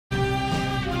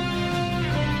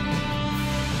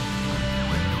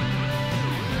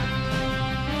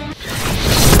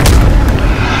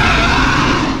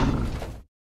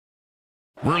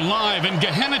We're live in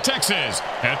Gehenna, Texas,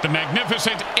 at the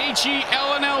magnificent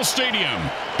HELNL Stadium,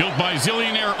 built by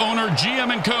zillionaire owner, GM,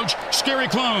 and coach Scary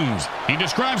Clones. He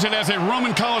describes it as a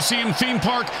Roman Coliseum theme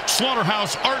park,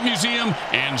 slaughterhouse, art museum,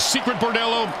 and secret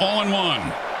bordello all in one.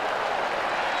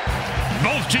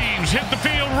 Both teams hit the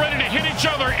field ready to hit each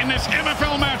other in this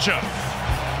MFL matchup.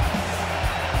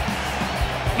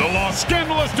 The Los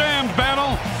Scandalous Damned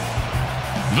battle,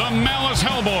 the Malice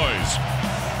Hellboys.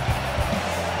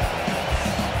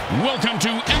 Welcome to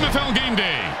MFL Game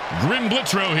Day. Grim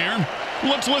Blitzrow here.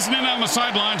 Let's listen in on the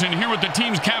sidelines and hear what the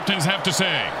team's captains have to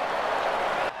say.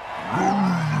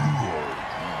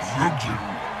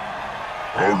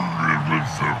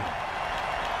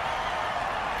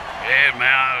 Hey,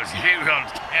 man, he's on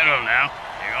schedule now.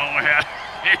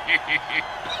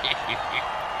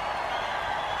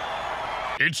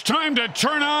 It's time to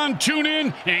turn on, tune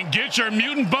in, and get your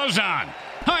mutant buzz on.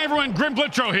 Hi, everyone. Grim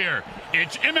Blitzrow here.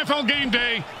 It's MFL Game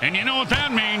Day, and you know what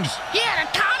that means. Yeah,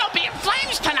 the town will be in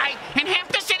flames tonight, and half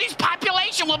the city's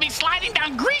population will be sliding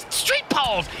down greased street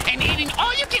poles and eating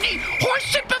all-you-can-eat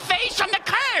horse-shit buffets from the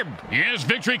curb. Yes,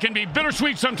 victory can be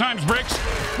bittersweet sometimes, Bricks.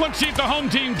 Let's see if the home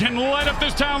team can light up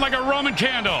this town like a Roman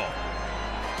candle.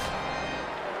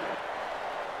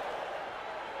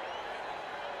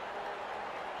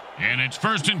 And it's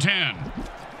 1st and 10.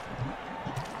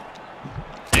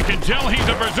 You can tell he's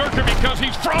a berserker because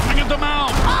he's frothing at the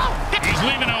mouth. He's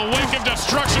leaving a wake of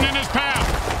destruction in his path.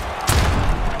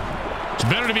 It's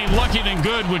better to be lucky than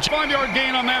good, which 5-yard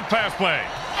gain on that pass play.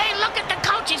 Hey, look at the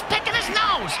coach. He's picking his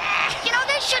nose. You know,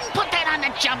 they shouldn't put that on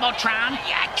the Jumbotron.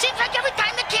 Seems like every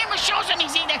time the camera shows him,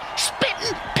 he's either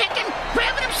spitting, picking,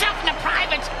 grabbing himself in the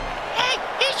privates. Hey,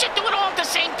 he should do it all at the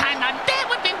same time. Now, that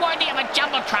would be worthy of a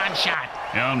Jumbotron shot.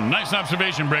 Yeah, nice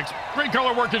observation, Bricks. Great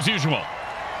color work as usual.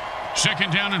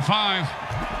 2nd down and 5.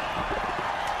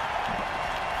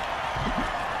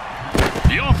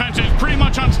 The offense is pretty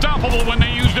much unstoppable when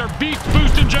they use their beast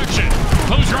boost injection.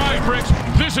 Close your eyes, Bricks.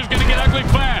 This is going to get ugly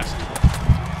fast.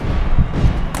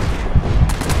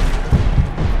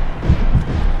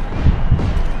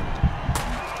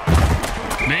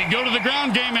 They go to the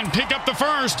ground game and pick up the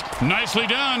first. Nicely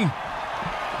done.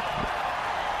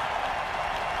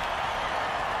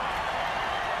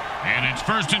 And it's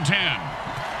 1st and 10.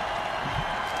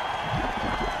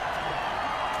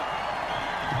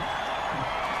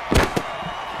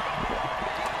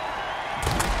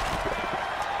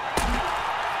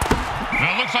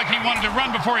 Looks like he wanted to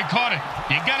run before he caught it.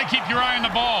 You got to keep your eye on the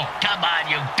ball. Come on,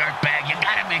 you dirtbag. You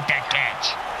got to make that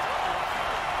catch.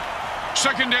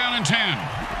 2nd down and 10.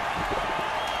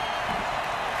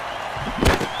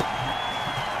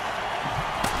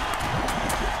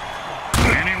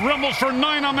 And he rumbles for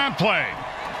 9 on that play.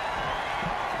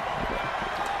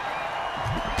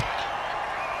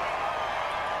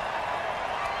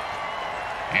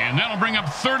 And that'll bring up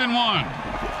 3rd and 1.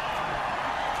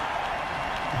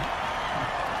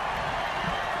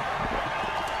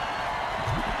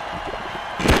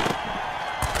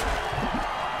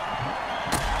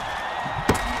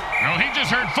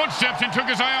 Heard footsteps and took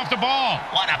his eye off the ball.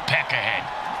 What a peck ahead.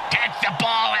 Catch the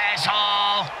ball,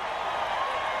 asshole.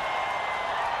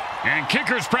 And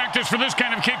kickers practice for this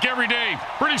kind of kick every day.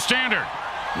 Pretty standard.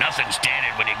 Nothing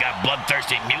standard when you got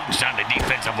bloodthirsty mutants on the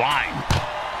defensive line.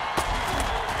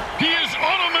 He is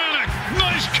automatic.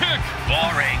 Nice kick.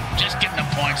 Boring. Just give him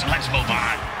the points and let's move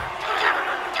on.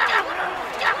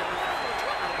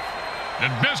 The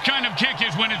best kind of kick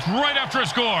is when it's right after a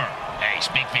score. Hey,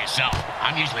 speak for yourself.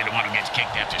 I'm usually the one who gets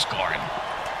kicked after scoring.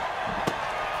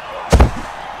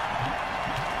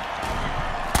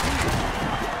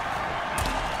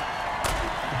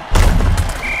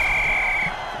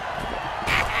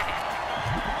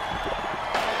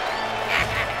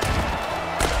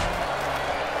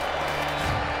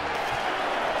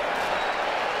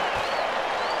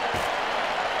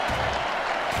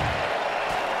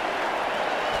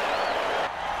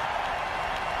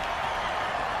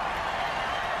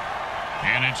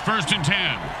 And it's 1st and 10.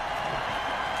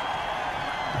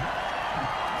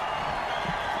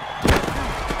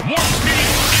 Warp speed,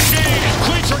 engaged.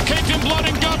 Cleats are caked in blood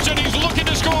and guts, and he's looking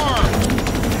to score.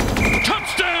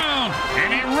 Touchdown!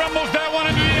 And he rumbles that one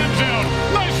into the end zone.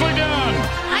 Nicely done.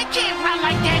 I can't run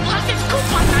like that unless it's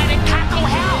coupon night at Taco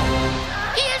Hell.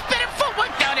 He has better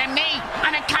footwork, though, than me,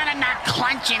 on account of not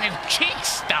clenching his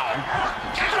cheeks, though.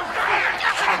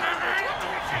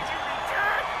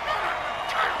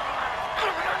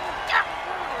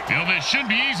 You know, this should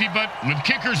be easy, but with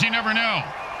kickers, you never know.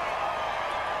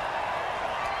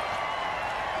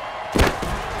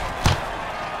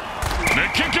 The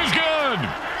kick is good.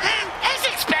 As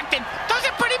expected, those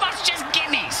are pretty much just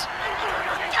gimmies.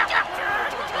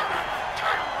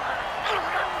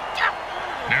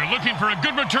 looking for a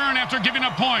good return after giving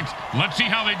up points. Let's see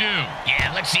how they do.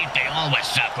 Yeah, let's see if they always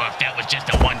suck or if that was just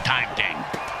a one-time thing.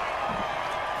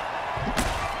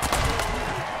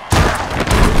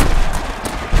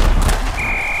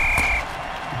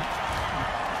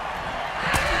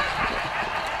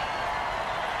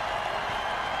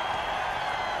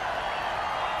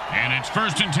 And it's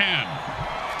 1st and 10.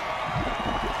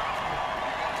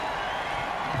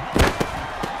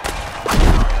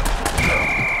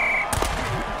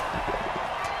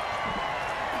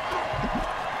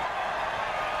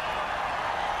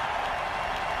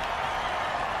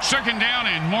 Second down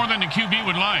and more than the QB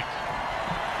would like.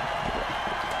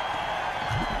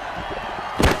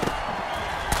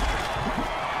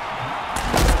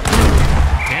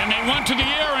 And they went to the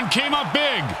air and came up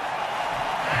big.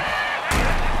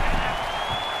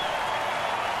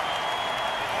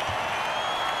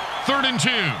 Third and 2.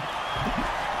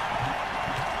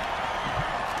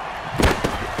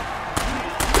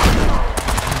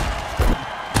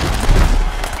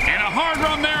 And a hard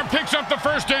run there picks up the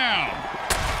first down.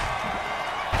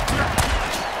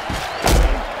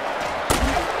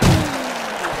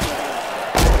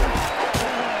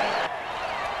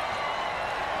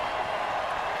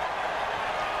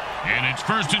 And it's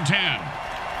 1st and 10.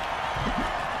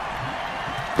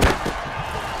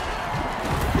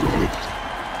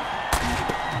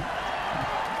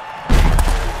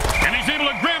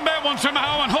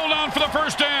 Somehow and hold on for the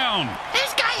first down.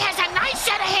 This guy has a nice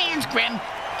set of hands, Grim.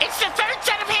 It's the 3rd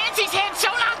set of hands he's had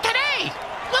so long today.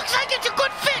 Looks like it's a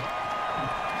good fit.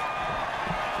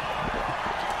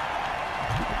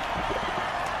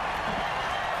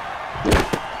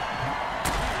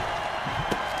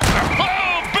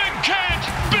 Oh, big catch,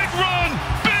 big run,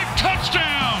 big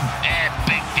touchdown.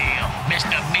 Big deal.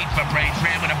 Mr. Meat for Brains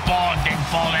ran with a ball and didn't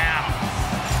fall down.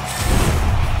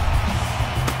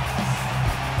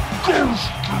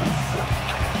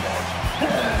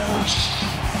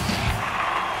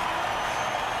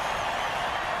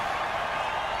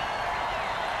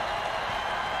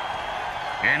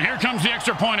 And here comes the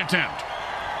extra point attempt.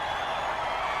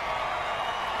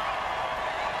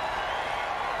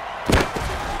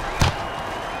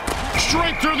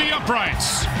 Straight through the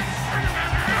uprights.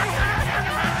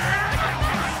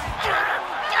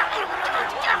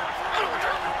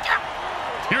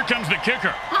 Here comes the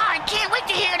kicker. Oh, I can't wait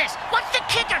to hear this. What's the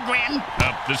kicker, Grim?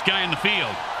 This guy in the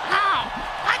field. Oh,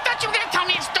 I thought you were going to tell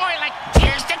me a story like,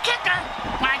 here's the kicker.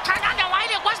 When I turned on the light,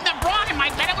 it wasn't a broad in my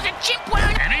bed. It was a chimp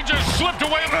wearing... And he just slipped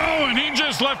away. Oh, and he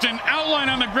just left an outline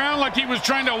on the ground like he was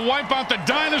trying to wipe out the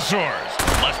dinosaurs.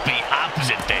 Must be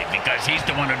opposite day because he's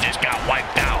the one who just got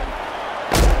wiped out.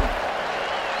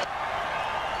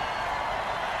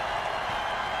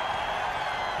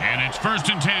 And it's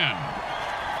 1st and 10.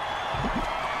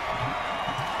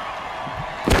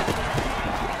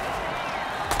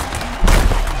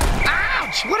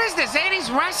 What is this, 80s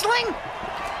wrestling?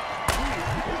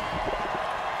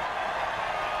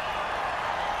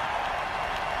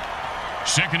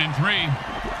 Second and 3.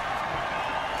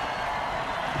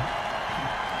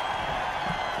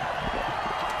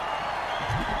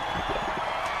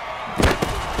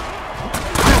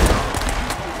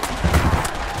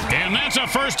 And that's a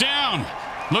first down.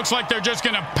 Looks like they're just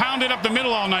going to pound it up the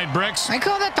middle all night, Bricks. I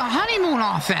call that the honeymoon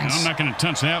offense. I'm not going to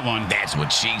touch that one. That's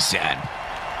what she said.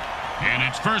 And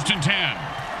it's 1st and 10.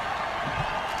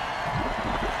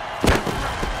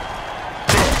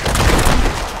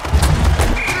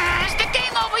 Is the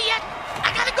game over yet? I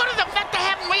gotta go to the vet to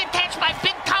have him reattach my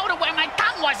big toe to where my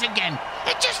thumb was again.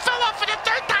 It just fell off for the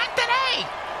 3rd time today.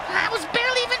 I was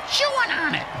barely even chewing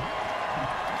on it.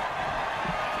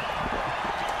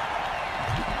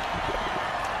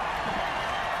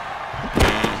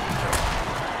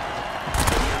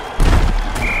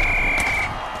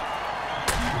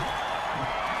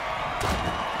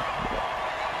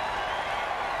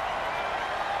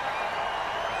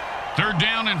 Third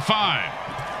down and 5.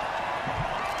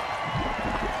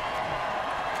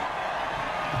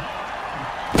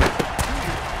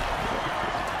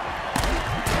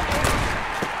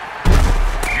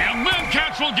 And that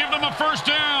catch will give them a first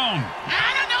down.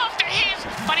 I don't know if they're his,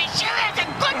 but he sure has a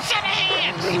good set of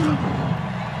hands.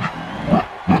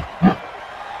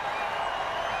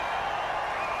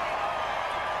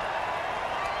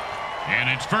 And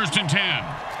it's 1st and 10.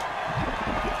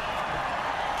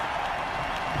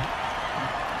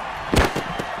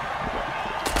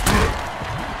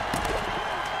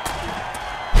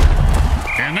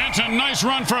 And that's a nice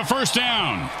run for a first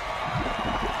down.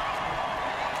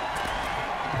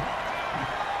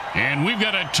 And we've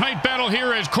got a tight battle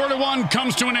here as quarter one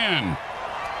comes to an end.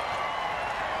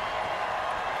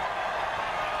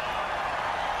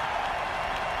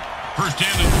 First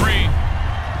down and 3.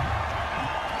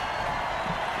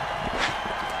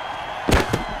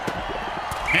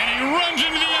 And he runs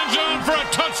into the end zone for a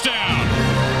touchdown.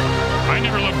 I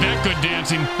never looked that good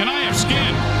dancing, and I have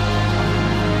skin.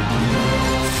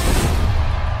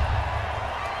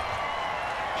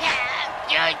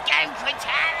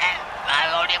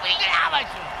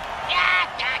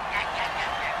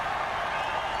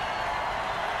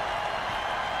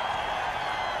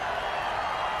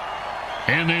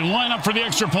 And they line up for the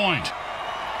extra point.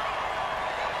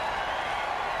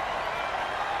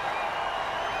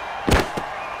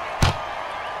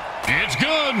 It's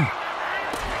good.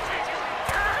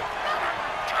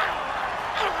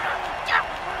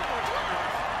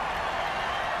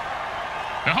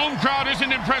 The home crowd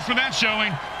isn't impressed with that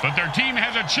showing, but their team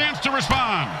has a chance to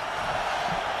respond.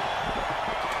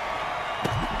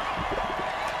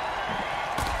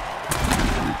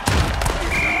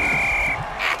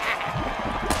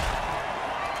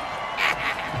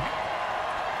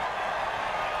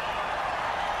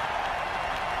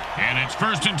 And it's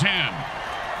 1st and 10.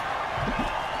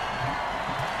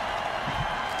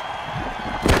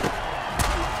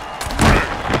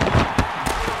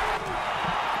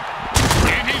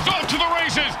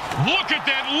 Look at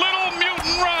that little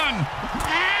mutant run.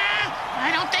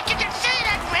 I don't think you can say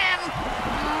that, Grim.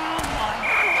 Oh, boy.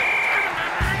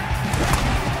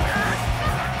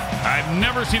 I've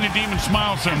never seen a demon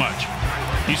smile so much.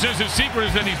 He says his secret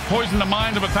is that he's poisoned the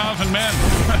minds of 1,000 men.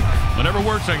 Whatever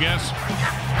works, I guess.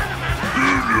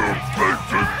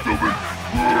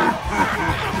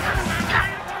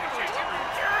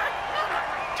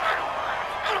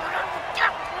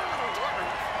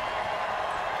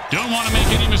 Don't want to make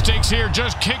any mistakes here.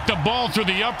 Just kick the ball through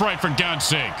the upright, for God's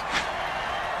sake.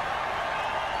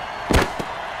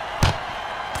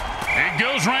 It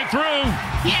goes right through.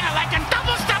 Yeah, like a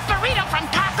double-stuffed burrito from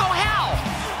Taco Hell.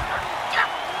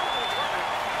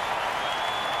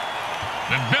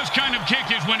 The best kind of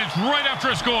kick is when it's right after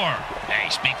a score. Hey,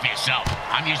 speak for yourself.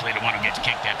 I'm usually the one who gets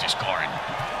kicked after scoring.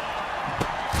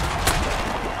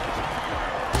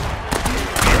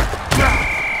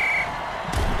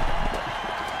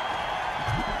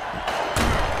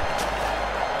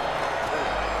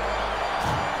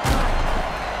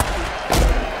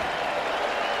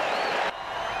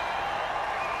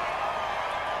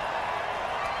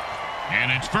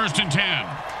 And it's 1st and 10.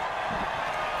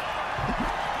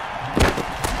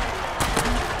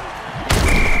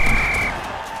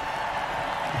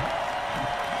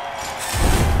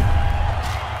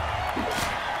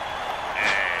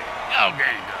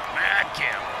 Okay, man,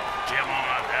 Kim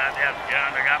on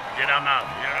get on up.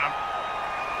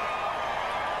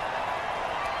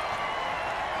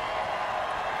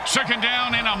 Second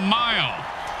down and a mile.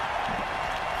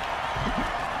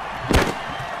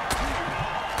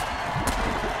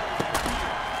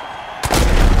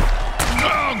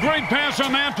 Oh, great pass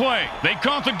on that play. They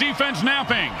caught the defense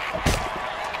napping.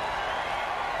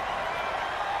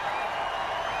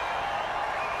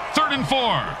 Third and 4.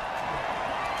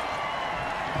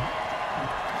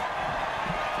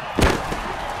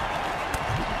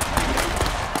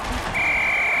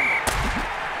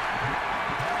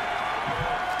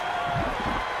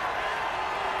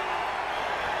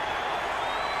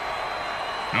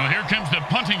 Well, here comes the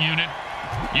punting unit.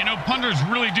 You know, punters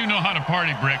really do know how to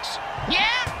party, Bricks. Yeah?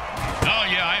 Oh,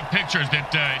 yeah, I have pictures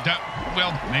that,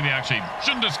 well, maybe I actually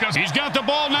shouldn't discuss. He's got the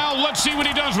ball now. Let's see what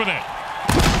he does with it.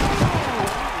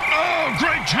 Oh,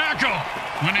 great tackle.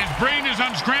 When his brain is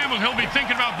unscrambled, he'll be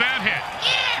thinking about that hit.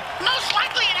 Yeah, most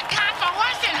likely the convo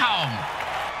wasn't home.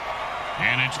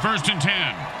 And it's 1st and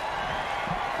 10.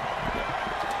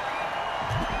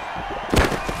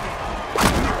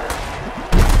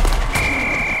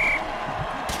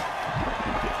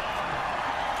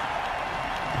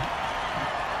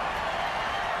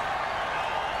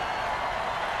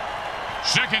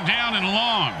 Second down and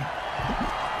long.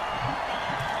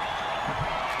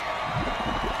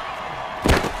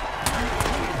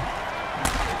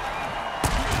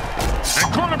 The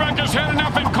quarterback has had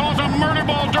enough and calls a murder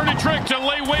ball dirty trick to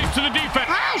lay waste to the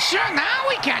defense. Oh, sure, now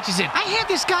he catches it. I had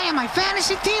this guy on my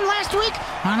fantasy team last week.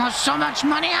 I lost so much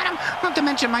money on him, not to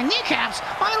mention my kneecaps.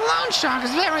 My loan shark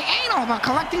is very anal about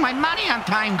collecting my money on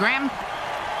time, Graham.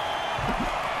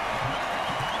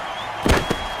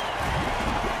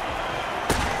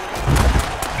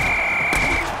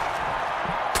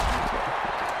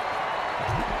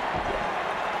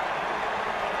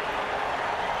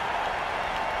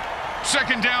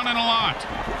 Second down and a lot.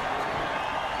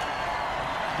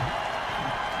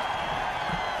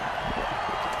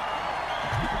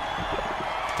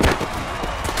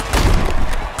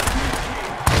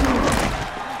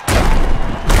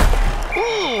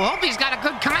 hope he's got a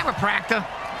good chiropractor.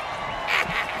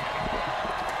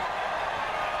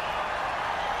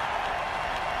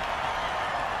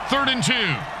 Third and 2.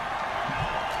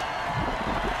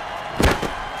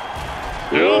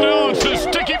 Oh, no, it's a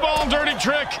sticky ball dirty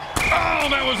trick. Oh,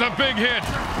 that was a big hit.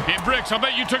 Hey, Bricks, I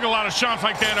bet you took a lot of shots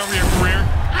like that over your career.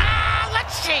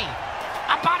 Let's see.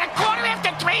 About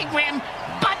 3:15, Grim,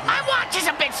 but my watch is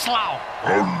a bit slow.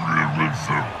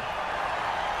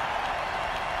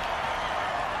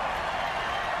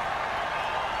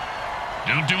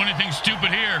 Don't do anything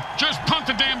stupid here. Just punt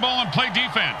the damn ball and play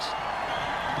defense.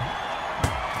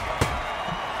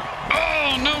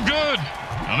 Oh, no good.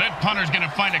 Now that punter's going to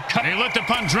find a cut. They let the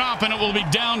punt drop, and it will be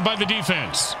down by the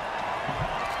defense.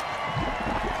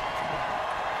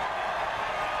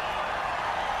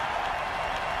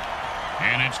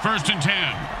 And it's 1st and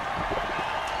 10.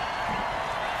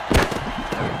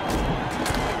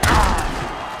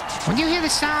 When you hear the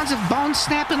sounds of bones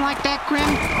snapping like that,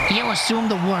 Grim, you assume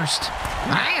the worst.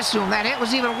 I assume that hit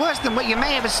was even worse than what you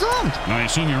may have assumed. I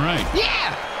assume you're right.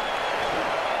 Yeah!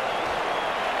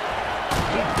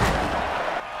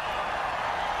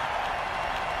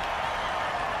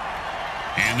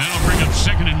 And that'll bring up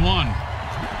 2nd and 1.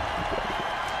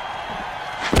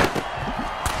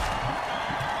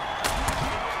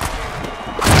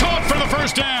 Caught for the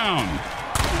first down.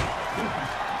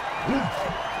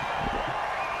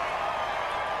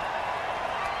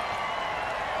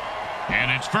 And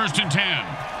it's 1st and 10.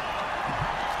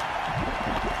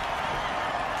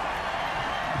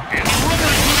 And the runner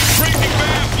is moving crazy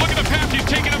fast. Look at the path he's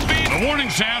taking a beat. The warning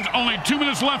sounds. Only 2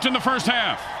 minutes left in the first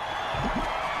half.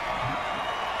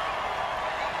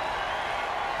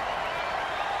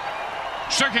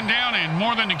 Second down and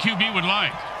more than the QB would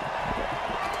like.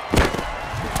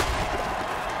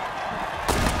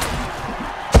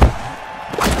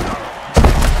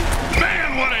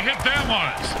 Man, what a hit that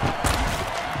was.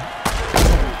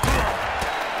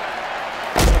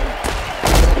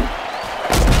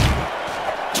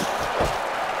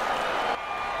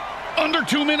 Under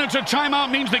 2 minutes of timeout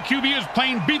means the QB is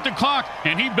playing beat the clock,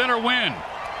 and he better win.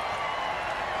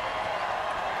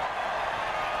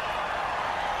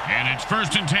 And it's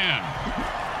 1st and 10.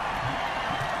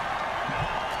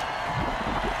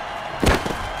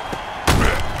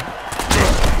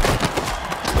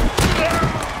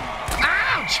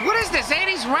 Ouch! What is this,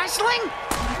 80s wrestling?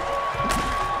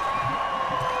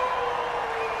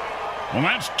 Well,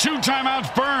 that's 2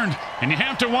 timeouts burned, and you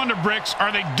have to wonder, Bricks,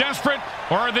 are they desperate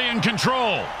or are they in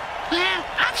control?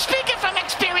 I'm speaking from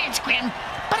experience, Grim,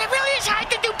 but it really is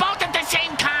hard to do both at the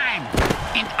same time.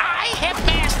 And I have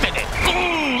mastered it.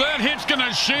 Ooh, that hit's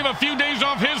gonna shave a few days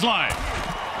off his life.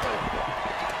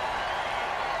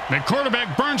 The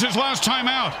quarterback burns his last time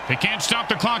out. They can't stop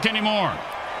the clock anymore.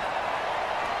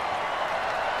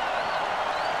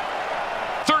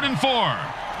 3rd and 4.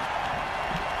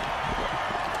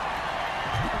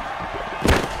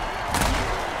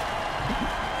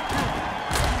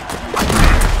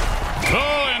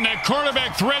 Oh, and the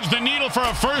quarterback threads the needle for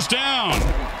a first down.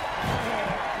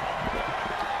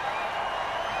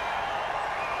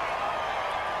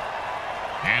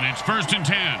 And it's 1st and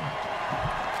 10.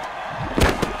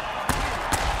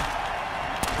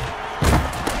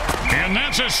 And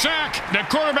that's a sack. The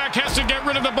quarterback has to get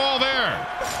rid of the ball there.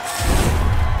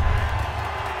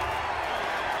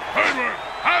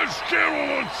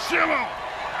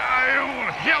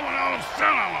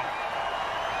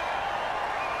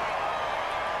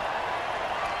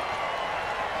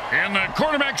 And the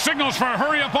quarterback signals for a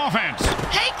hurry-up offense.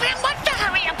 Hey, Grim, what's the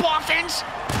hurry-up offense?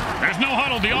 There's no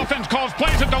huddle. The offense calls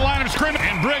plays at the line of scrimmage.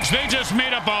 And Bricks, they just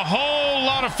made up a whole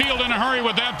lot of field in a hurry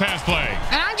with that pass play.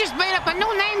 And I just made up a new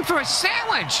name for a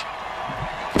sandwich.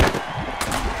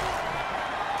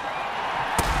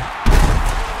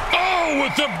 Oh,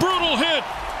 with the brutal hit.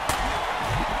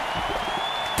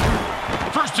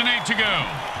 1st and 8 to go.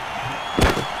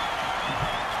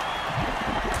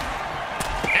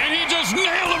 And he just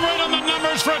nailed him right on the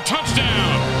numbers for a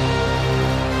touchdown.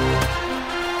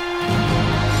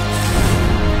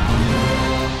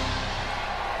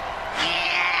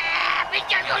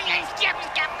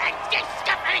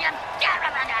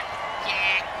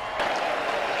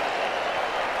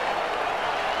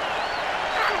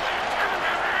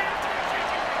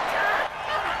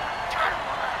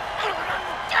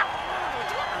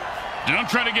 Don't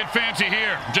try to get fancy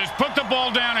here. Just put the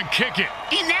ball down and kick it.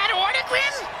 In that order,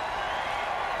 Grim?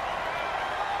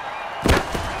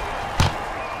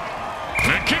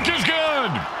 The kick is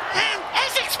good.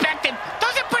 As expected,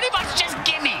 those are pretty much just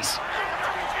gimmies.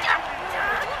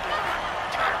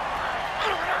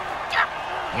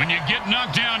 When you get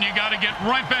knocked down, you got to get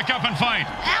right back up and fight.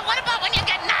 What about when you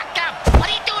get knocked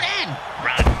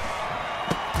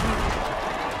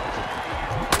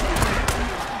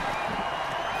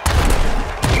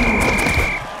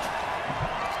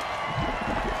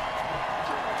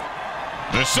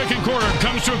second quarter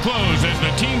comes to a close as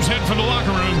the teams head for the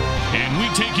locker room, and we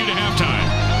take you to halftime.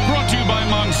 Brought to you by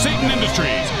Monsatan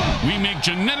Industries. We make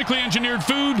genetically engineered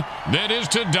food that is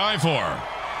to die for.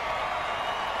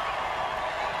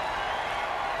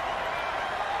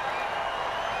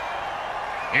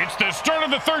 It's the start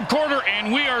of the third quarter,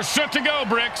 and we are set to go,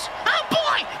 Bricks. Oh,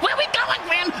 boy! Where we going,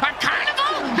 Grim? A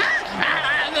carnival?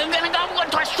 Huh? We're gonna go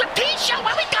to a striptease show?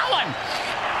 Where we going?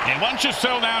 Hey, why don't you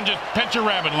settle down, just pet your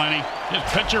rabbit, Lenny. Just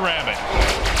pet your rabbit.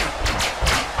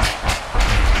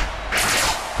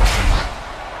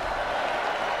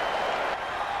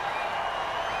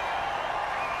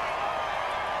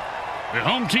 The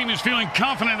home team is feeling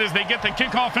confident as they get the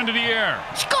kickoff into the air.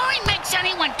 Scoring makes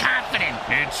anyone confident.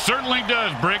 It certainly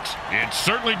does, Bricks. It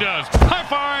certainly does. High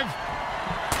five!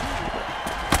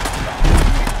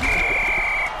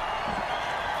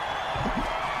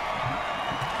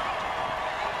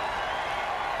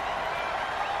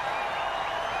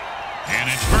 And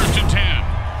it's 1st and 10.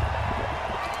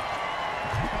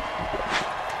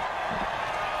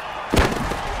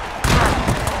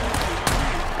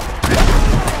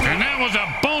 And that was a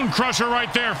bone crusher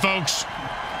right there, folks.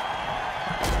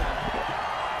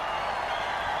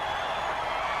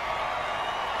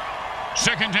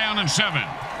 Second down and 7.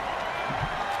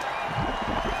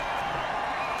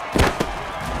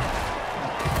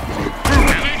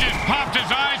 And they just popped his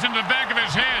eyes into the back of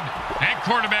his head. That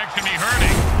quarterback's going to be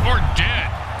hurting, or dead,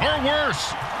 or worse.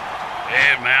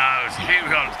 Hey, Malice, he's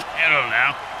on schedule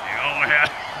now. You know how...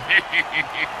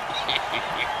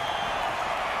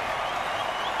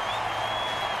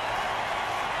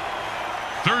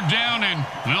 Third down and,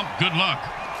 well, good luck.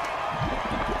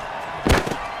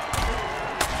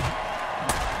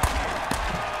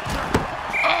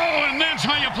 Oh, and that's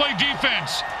how you play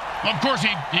defense. Of course, he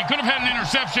could have had an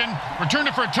interception, returned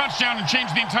it for a touchdown, and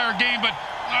changed the entire game, but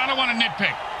I don't want to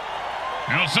nitpick.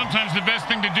 You know, sometimes the best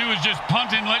thing to do is just punt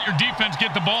and let your defense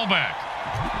get the ball back.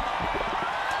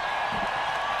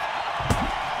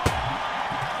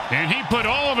 And he put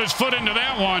all of his foot into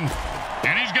that one.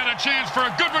 And he's got a chance for a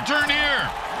good return here.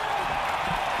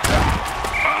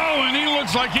 Oh, and he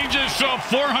looks like he just saw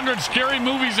 400 scary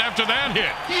movies after that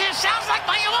hit. Yeah, sounds like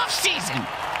my off season.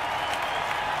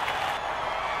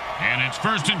 And it's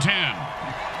 1st and 10.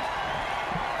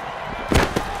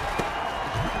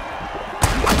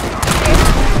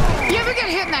 You ever get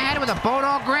hit in the head with a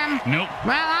Bodog, Grim? Nope.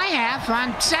 Well, I have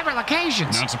on several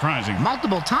occasions. Not surprising.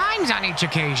 Multiple times on each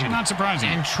occasion. Not surprising.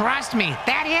 And trust me,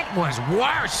 that hit was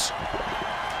worse.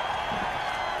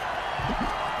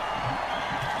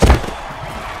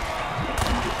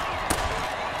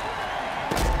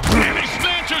 And he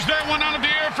snatches that one out of the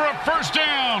air for a first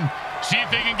down. See if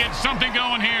they can get something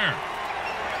going here.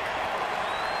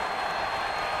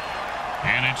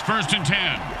 And it's 1st and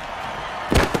 10.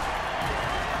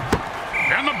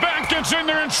 And the back gets in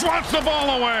there and swats the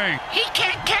ball away. He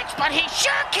can't catch, but he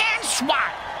sure can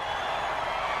swat.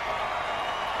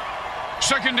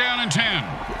 2nd down and 10.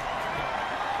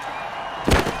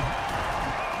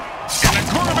 And the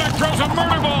quarterback throws a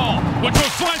murder ball, which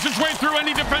will slice its way through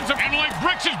any defensive. And like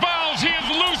Bricks' balls, he is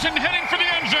loose and heading for the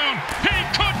end zone. He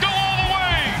could go all the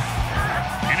way.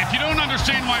 And if you don't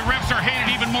understand why refs are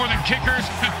hated even more than kickers,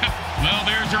 well,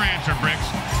 there's your answer, Bricks.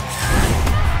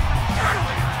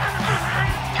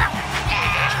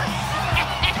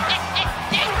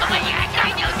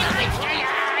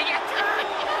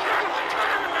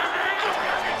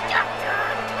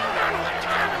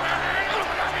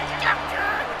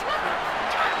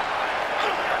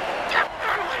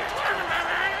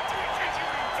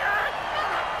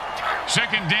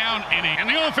 Second down, and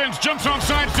the offense jumps on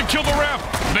sides to kill the ref.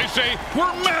 They say,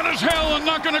 we're mad as hell and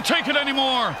not going to take it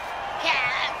anymore.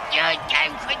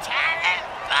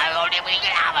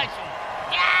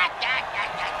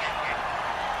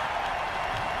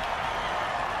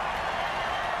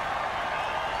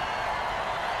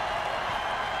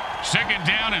 Second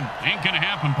down, and ain't going to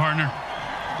happen, partner.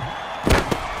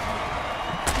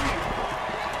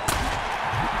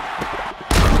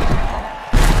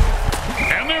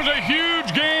 And there's a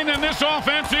huge gain, and this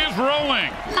offense is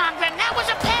rolling. Margaret, that was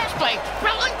a pass play.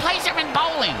 Rolling plays are in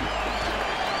bowling.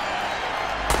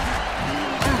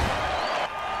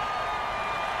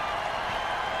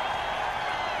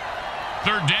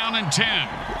 Third down and 10.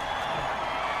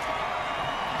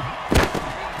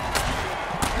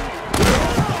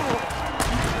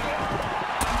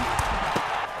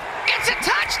 It's a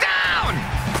touchdown!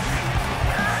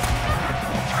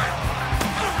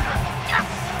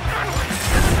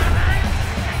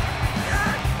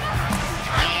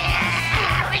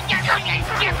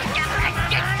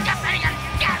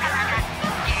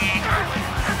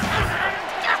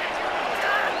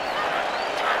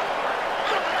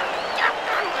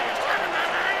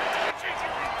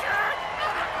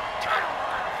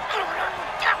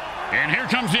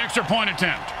 comes the extra point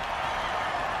attempt.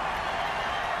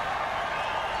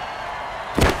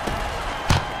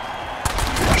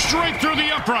 Straight through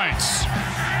the uprights.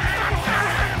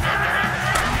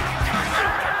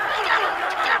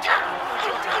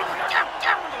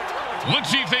 Let's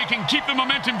see if they can keep the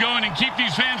momentum going and keep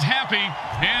these fans happy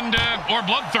and or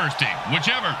bloodthirsty,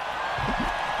 whichever.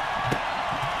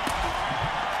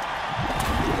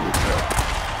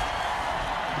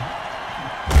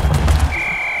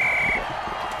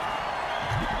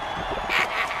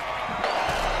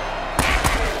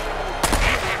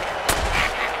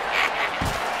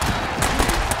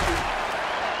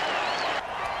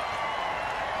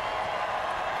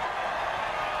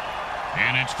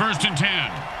 And it's 1st and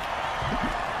 10.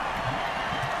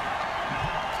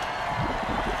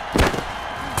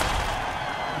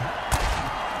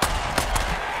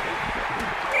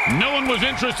 No one was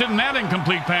interested in that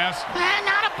incomplete pass.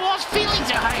 Now the ball's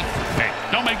feelings are hurt. Hey,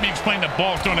 don't make me explain that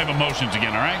balls don't have emotions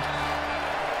again, all right?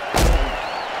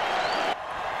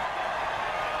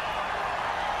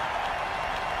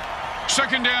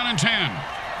 Second down and 10.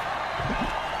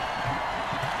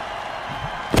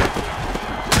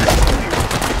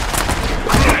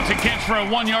 That's a catch for a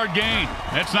 1-yard gain.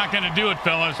 That's not going to do it,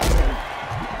 fellas.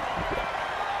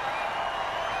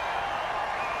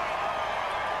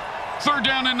 Third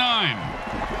down and 9.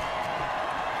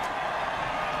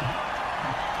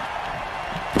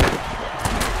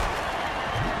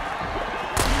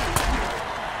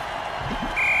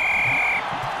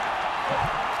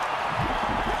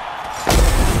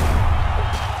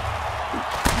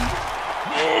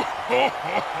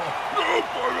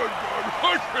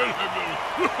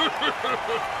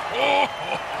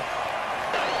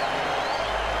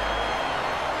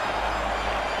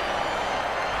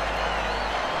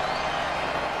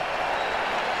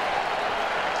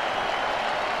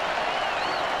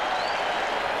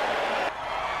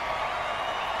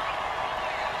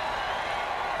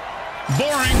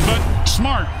 Boring, but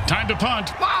smart. Time to punt.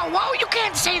 Whoa, you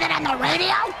can't say that on the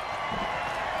radio.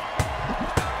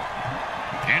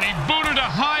 And he booted a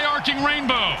high-arcing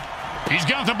rainbow. He's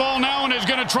got the ball now and is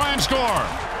going to try and score.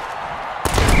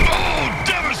 Oh,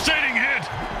 devastating hit.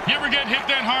 You ever get hit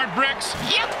that hard, Bricks?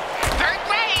 Yep, 3rd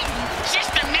grade.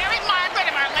 Sister Mary Margaret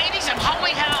of Our Ladies of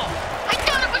Holy Hell. I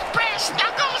thought it was brass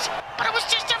knuckles, but it was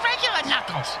just a regular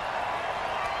knuckles.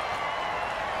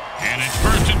 And it's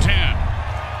 1st and 10.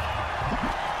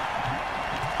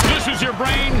 This is your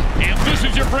brain, and this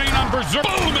is your brain on berserk.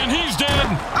 Boom, and he's dead.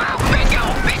 Oh, bingo,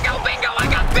 bingo, bingo. I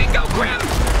got bingo, Grim.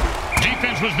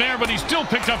 Defense was there, but he still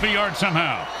picked up a yard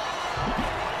somehow.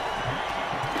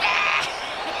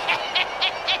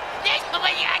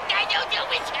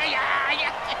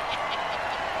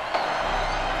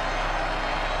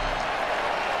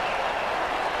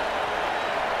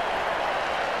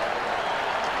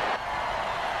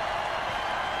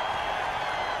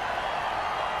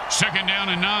 Second down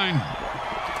and 9.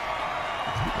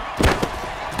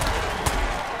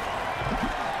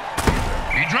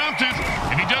 He dropped it.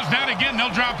 If he does that again, they'll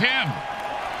drop him.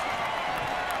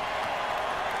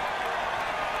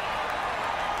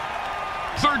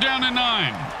 Third down and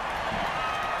 9.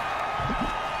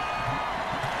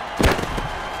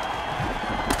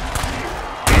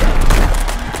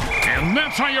 And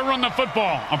that's how you run the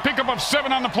football. A pickup of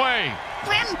 7 on the play.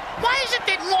 Glenn, why is it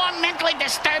that more mentally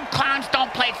disturbed clowns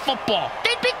don't play football?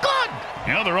 They'd be good.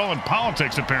 Yeah, they're all in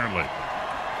politics, apparently.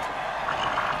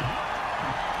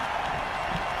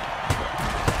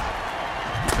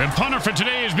 The punter for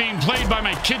today is being played by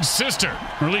my kid's sister,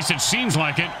 or at least it seems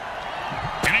like it.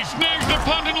 And he snags the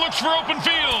punt and looks for open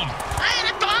field. I had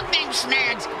a dog named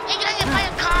Snags. He got hit by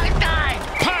a car and died.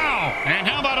 Pow! And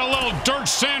how about a little dirt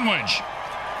sandwich?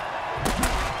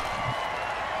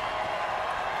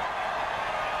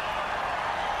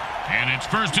 And it's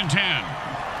 1st and 10.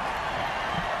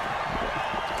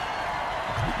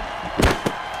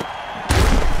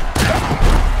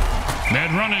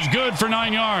 That run is good for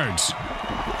 9 yards.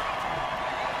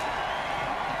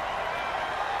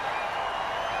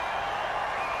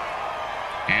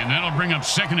 And that'll bring up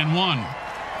 2nd and 1.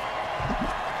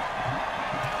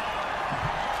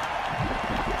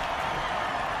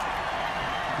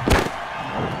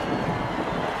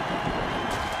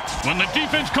 When the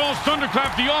defense calls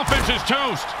thunderclap, the offense is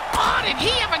toast. Oh, did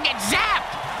he ever get zapped?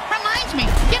 Reminds me,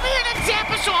 you ever hear that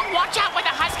Zappa song, Watch Out Where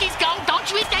the Huskies Go? Don't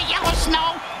you eat that yellow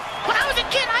snow? When I was a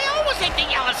kid, I always ate the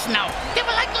yellow snow. They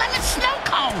were like lemon snow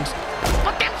cones.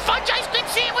 But them fudge ice cream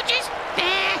sandwiches,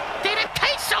 they didn't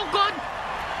taste so good.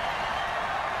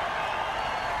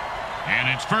 And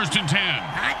it's 1st and 10.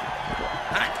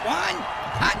 Hot 1,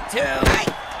 hot 2.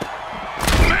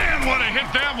 Man, what a hit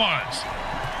that was.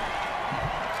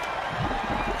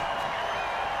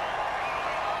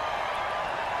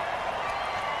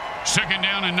 Second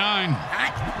down and 9.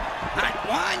 Hot. Hot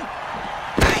 1.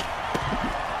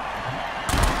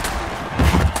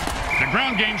 The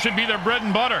ground game should be their bread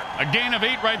and butter. A gain of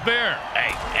 8 right there.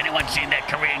 Hey, anyone seen that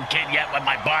Korean kid yet with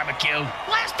my barbecue?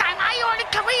 Last time I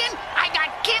ordered Korean, I got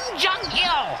Kim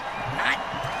Jong-il. Hot.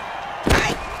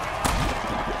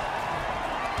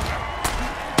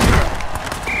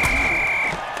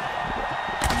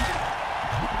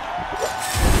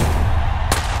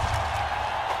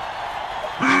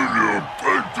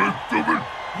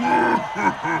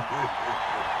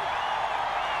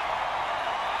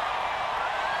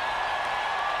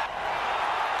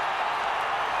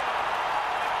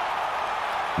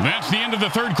 That's the end of the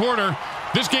third quarter.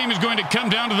 This game is going to come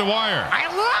down to the wire. I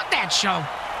love that show.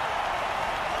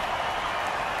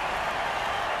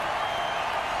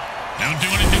 Don't do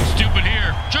anything stupid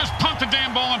here. Just punt the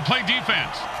damn ball and play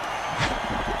defense.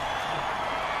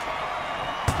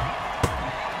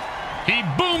 He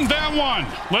boomed that one.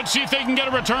 Let's see if they can get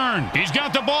a return. He's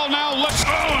got the ball now.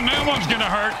 Oh, and that one's going to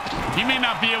hurt. He may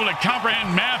not be able to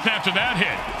comprehend math after that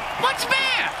hit. What's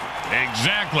math?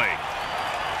 Exactly.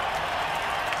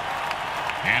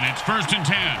 And it's 1st and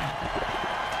 10.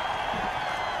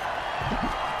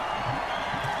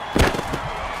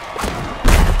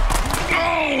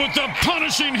 Oh, with the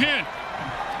punishing hit.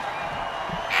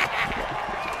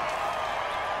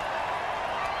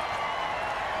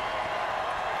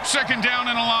 Second down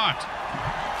and a lot.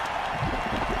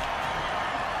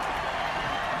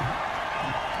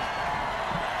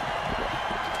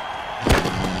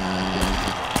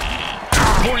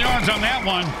 On that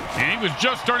one, and he was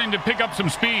just starting to pick up some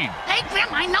speed. Hey,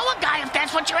 Grim, I know a guy if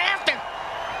that's what you're after.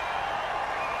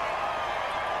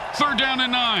 Third down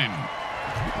and 9.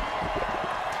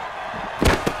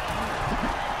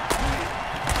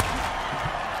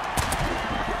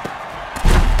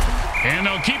 And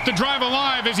they'll keep the drive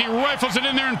alive as he rifles it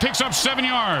in there and picks up 7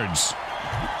 yards.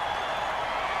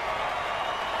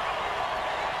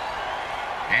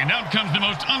 And out comes the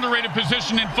most underrated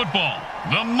position in football,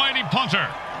 the mighty punter.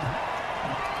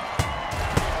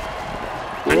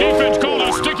 The defense called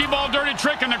a sticky ball dirty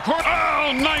trick in the court.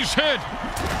 Oh, nice hit.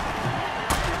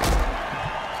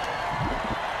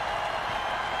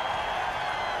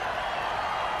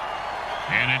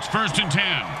 And it's 1st and 10.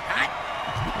 Hot.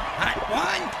 Hot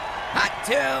 1. Hot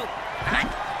 2. Hot.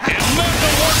 And that's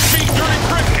a warp-speed dirty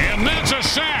trick. And that's a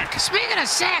sack. Speaking of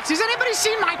sacks, has anybody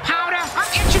seen my powder?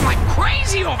 I'm itching like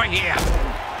crazy over here.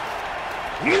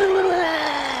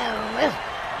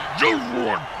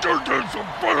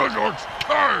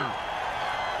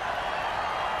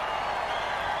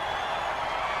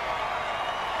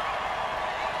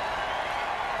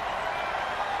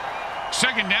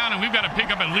 Second down, and we've got to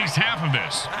pick up at least half of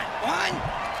this. Hot 1.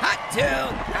 Hot 2.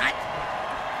 Hot.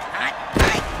 Hot.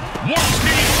 Warp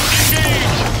speed, engage.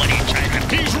 What are you trying to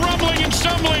do? He's rumbling and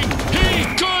stumbling. He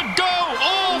could go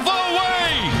all the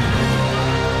way.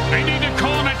 They need to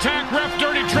call an attack ref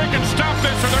dirty trick and stop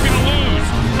this or they're going to lose.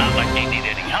 Not like they need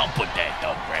any help with that,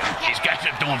 though, Brad. These guys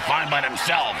are doing fine by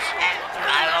themselves.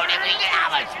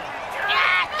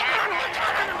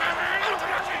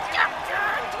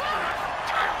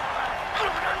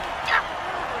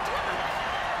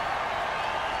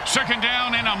 Second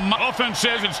down, and offense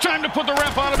says it's time to put the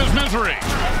ref out of his misery.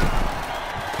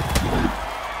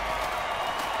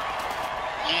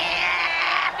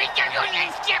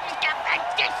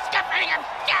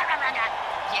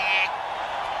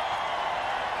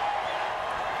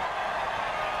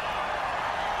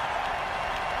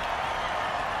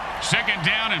 Second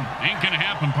down, and ain't gonna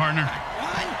happen, partner. Hot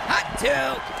 1. Hot 2.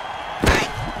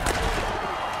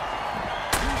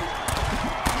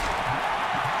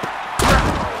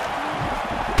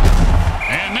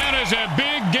 And that is a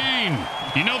big gain.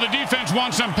 You know the defense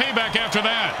wants some payback after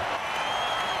that.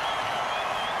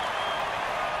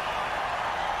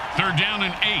 Third down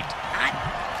and 8. Hot.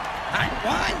 Hot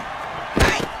 1.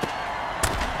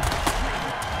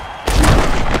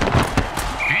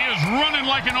 He is running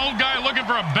like an old guy looking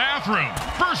for a bathroom.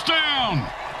 First down.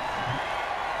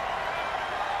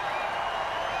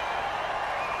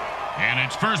 And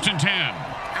it's 1st and 10.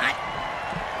 Hot.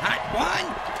 Hot 1.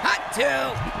 Hot 2.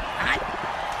 Hot.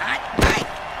 Hot.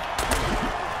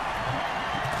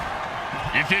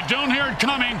 If you don't hear it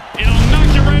coming, it'll knock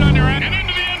you right on your end and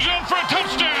into the end zone for a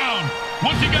touchdown.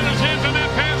 Once he got his hands on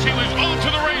that pass, he was off to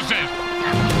the races.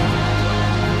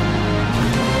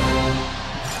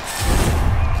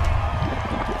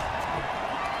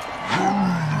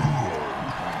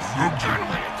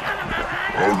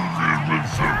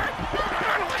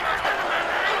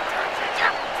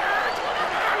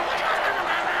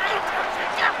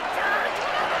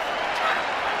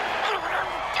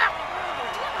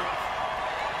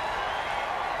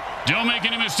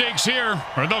 mistakes here,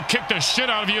 or they'll kick the shit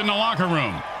out of you in the locker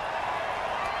room.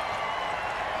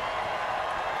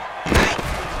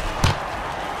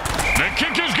 The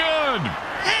kick is good.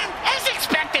 As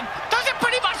expected, those are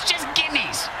pretty much just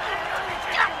gimmies.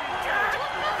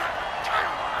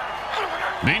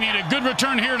 They need a good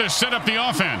return here to set up the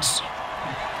offense.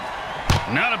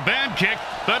 Not a bad kick,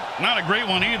 but not a great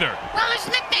one either. Well, his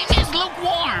nickname is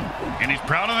Lukewarm. And he's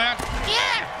proud of that?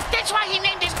 Yeah, that's why he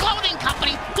named his clothing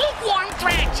company Lukewarm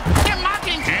Threads. Their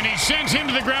marketing... And he sends him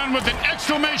to the ground with an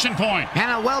exclamation point. And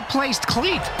a well-placed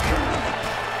cleat.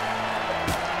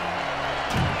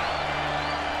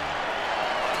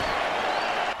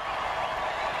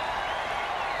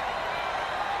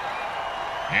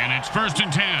 And it's 1st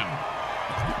and 10.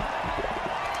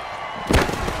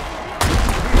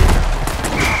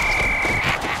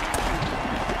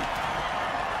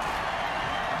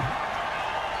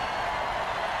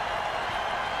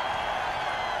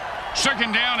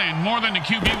 Second down and more than the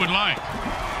QB would like.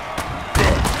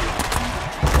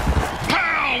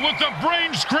 Pow! With the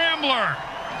brain scrambler.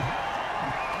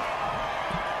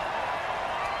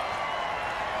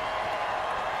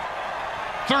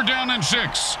 Third down and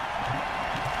 6.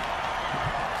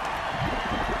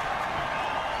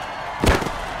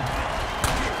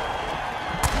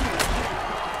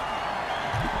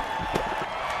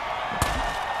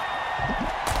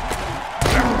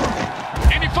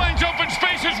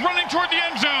 Running toward the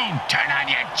end zone. Turn on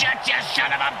your jets, you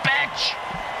son of a bitch!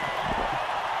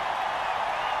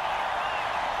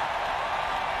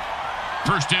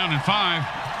 First down and 5.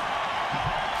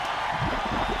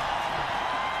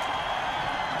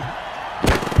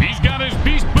 He's got his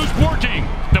beast boost working.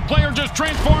 The player just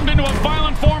transformed into a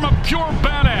violent form of pure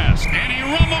badass. And he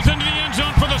rumbles into the end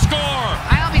zone for the score.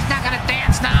 I hope he's not going to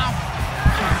dance now.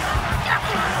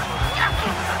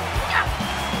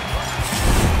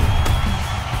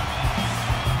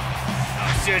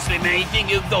 Seriously, man, you think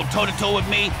you can go toe-to-toe with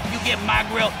me? You get my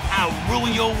grill, I'll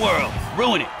ruin your world.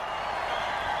 Ruin it.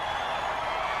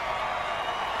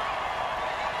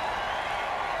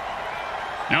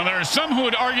 Now, there are some who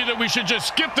would argue that we should just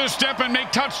skip this step and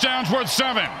make touchdowns worth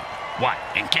 7. What,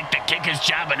 and kick the kicker's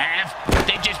job in half?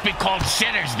 They'd just be called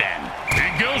sitters then.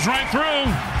 It goes right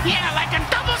through. Yeah, like a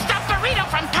double-stuffed burrito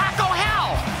from Taco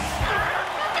Hell.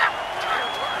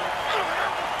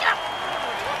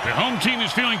 The home team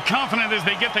is feeling confident as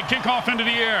they get the kickoff into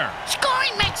the air.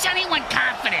 Scoring makes anyone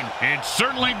confident. It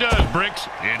certainly does, Bricks.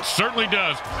 It certainly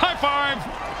does. High five!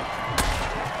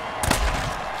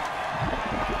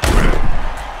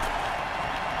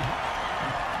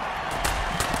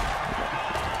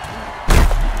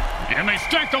 And they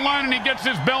stack the line, and he gets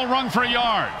his bell rung for a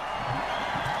yard.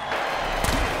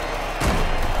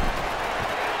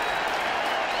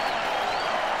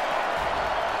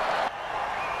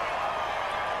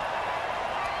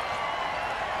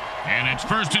 And it's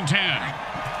 1st and 10.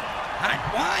 Hot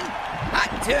 1, hot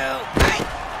 2, hot.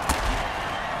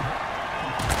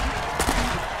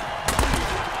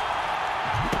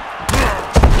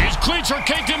 His cleats are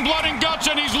caked in blood and guts,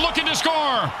 and he's looking to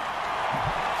score.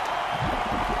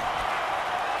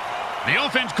 The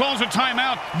offense calls a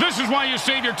timeout. This is why you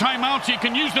save your timeouts. You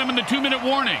can use them in the 2-minute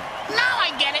warning. Now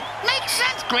I get it. Makes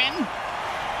sense, Grim.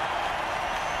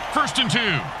 1st and 2.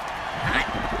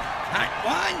 Hot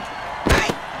 1.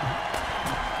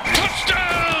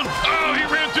 Touchdown! Oh, he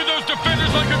ran through those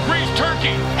defenders like a greased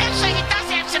turkey. Actually, he does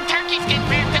have some turkeys getting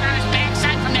grafted on his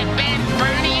backside from that bad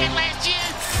burn he had last year.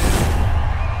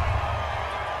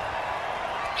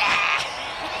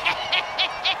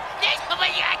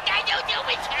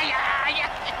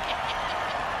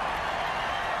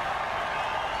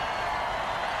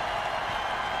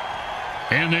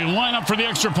 And they line up for the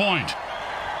extra point.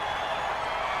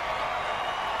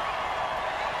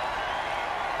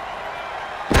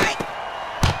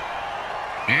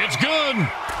 It's good.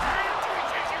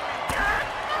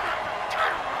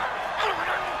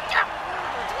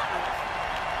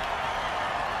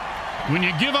 When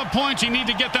you give up points, you need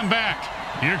to get them back.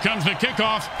 Here comes the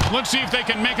kickoff. Let's see if they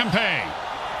can make them pay.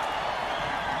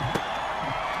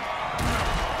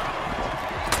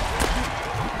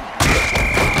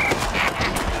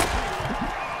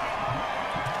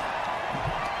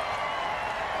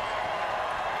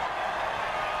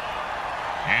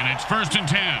 And it's 1st and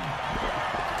 10.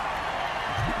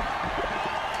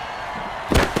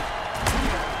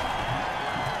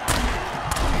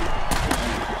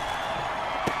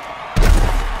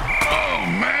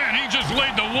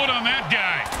 Laid the wood on that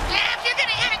guy. Yeah, if you're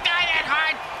gonna hit a guy that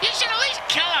hard, you should at least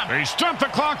kill him. They stumped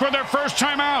the clock with their first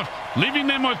timeout,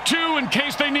 leaving them with 2 in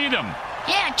case they need them.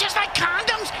 Yeah, just like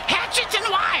condoms, hatchets, and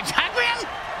wives, huh, Grim?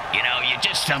 You know, you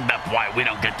just summed up why we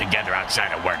don't get together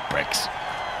outside of work, Bricks.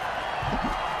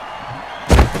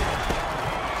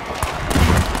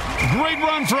 Great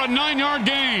run for a 9-yard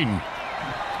gain.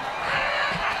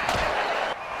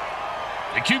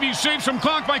 The QB saves some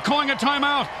clock by calling a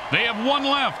timeout. They have 1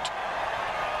 left.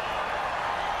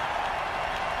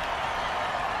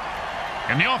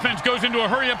 And the offense goes into a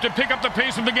hurry-up to pick up the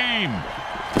pace of the game.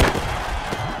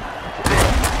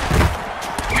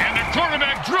 And the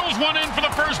quarterback drills one in for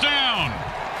the first down.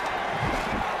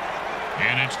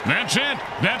 And that's it.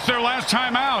 That's their last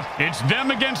timeout. It's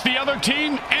them against the other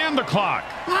team and the clock.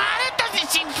 That doesn't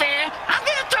seem fair. I'm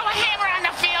going to throw a hammer on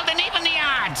the field and even the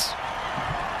odds.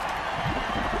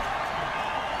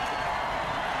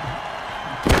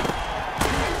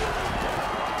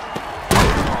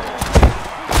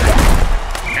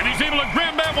 And he's able to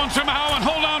grab that one somehow and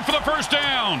hold on for the first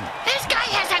down. This guy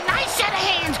has a nice set of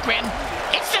hands, Grim.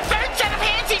 It's the 3rd set of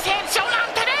hands he's had sewn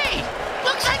on today.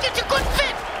 Looks like it's a good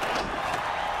fit.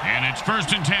 And it's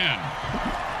 1st and 10.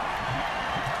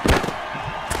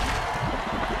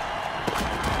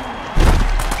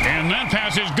 And that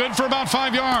pass is good for about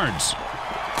 5 yards.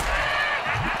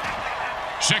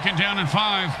 2nd down and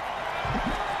 5.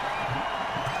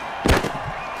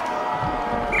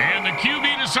 And the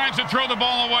QB decides to throw the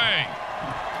ball away.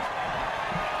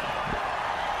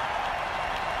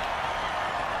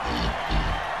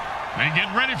 They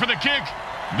get ready for the kick.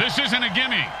 This isn't a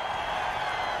gimme.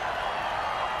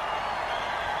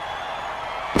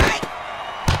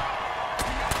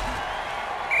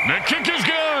 The kick is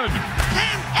good.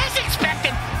 As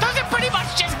expected, those are pretty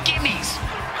much just gimmies.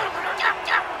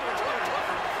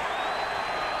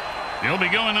 They'll be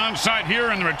going onside here,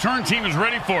 and the return team is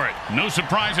ready for it. No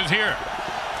surprises here.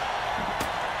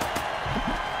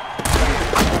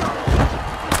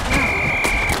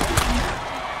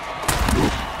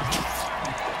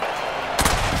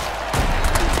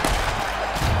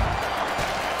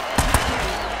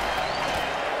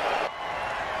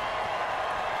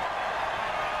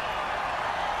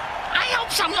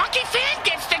 Some lucky fan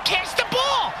gets to catch the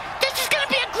ball. This is going to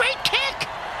be a great kick.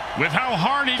 With how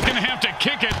hard he's going to have to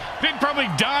kick it, they'd probably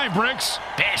die, Bricks.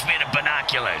 Pass me the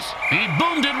binoculars. He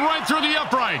boomed it right through the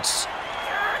uprights.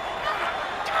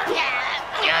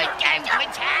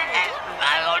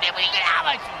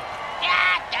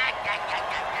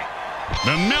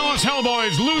 The Malice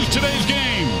Hellboys lose today's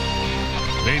game.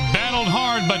 They battled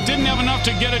hard, but didn't have enough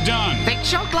to get it done. They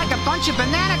choked like a bunch of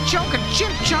banana-choking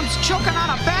chimp chumps choking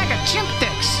on a bag of chimp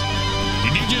dicks.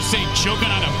 Did you just say choking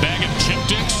on a bag of chimp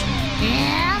dicks?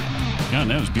 Yeah? God,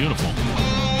 that was beautiful.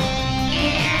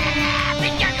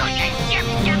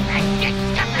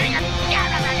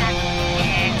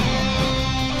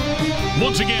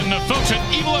 Once again, the folks at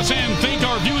Evil SM thank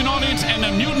our viewing audience and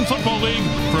the Mutant Football League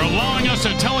for allowing us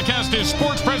to telecast this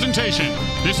sports presentation.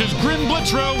 This is Grim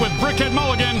Blitzrow with Brickhead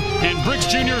Mulligan and Bricks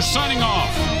Jr. signing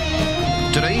off.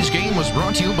 Today's game was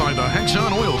brought to you by the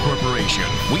Hexon Oil Corporation.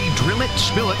 We drill it,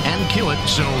 spill it, and kill it,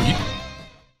 so you...